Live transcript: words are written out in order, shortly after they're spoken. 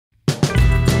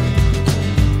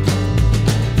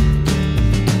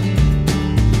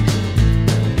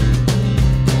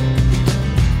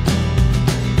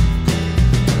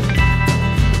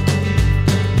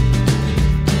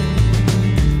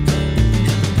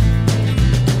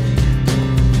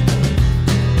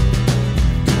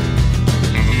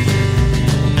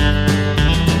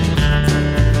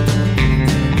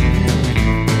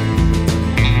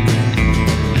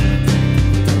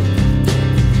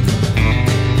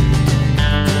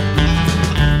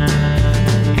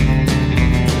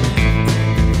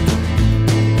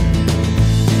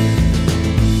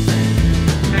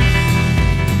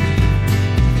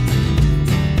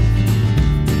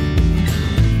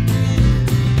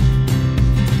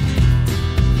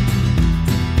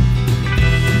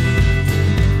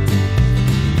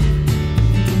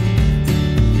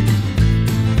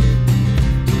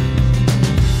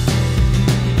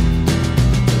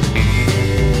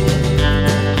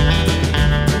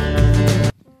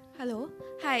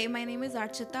Hi, my name is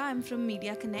Archita. I'm from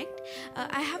Media Connect.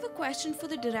 I have a question for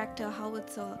the director, Howard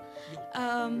sir.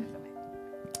 Um,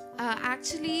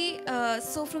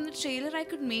 so from the trailer, I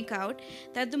could make out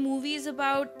that the movie is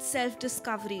about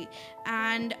self-discovery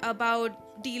and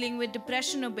about dealing with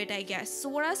depression a bit, I guess. So,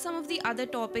 what are some of the other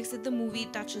topics that the movie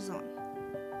touches on?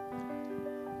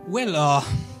 Well,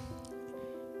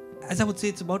 as I would say,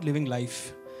 it's about living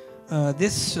life.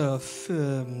 This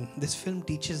film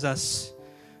teaches us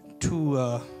to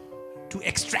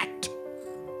extract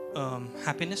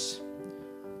happiness,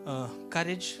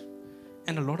 courage,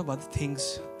 and a lot of other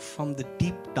things from the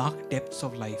deep, dark depths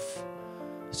of life.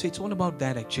 So it's all about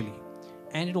that actually,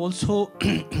 and it also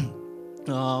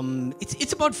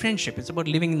it's about friendship. It's about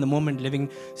living in the moment.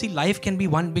 See, life can be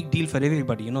one big deal for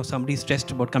everybody. Somebody's stressed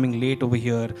about coming late over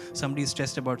here. Somebody's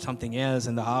stressed about something else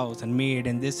in the house and maid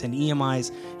and this and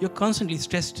EMIs. You're constantly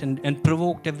stressed and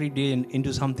provoked every day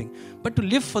into something. But to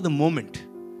live for the moment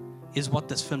is what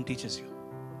this film teaches you.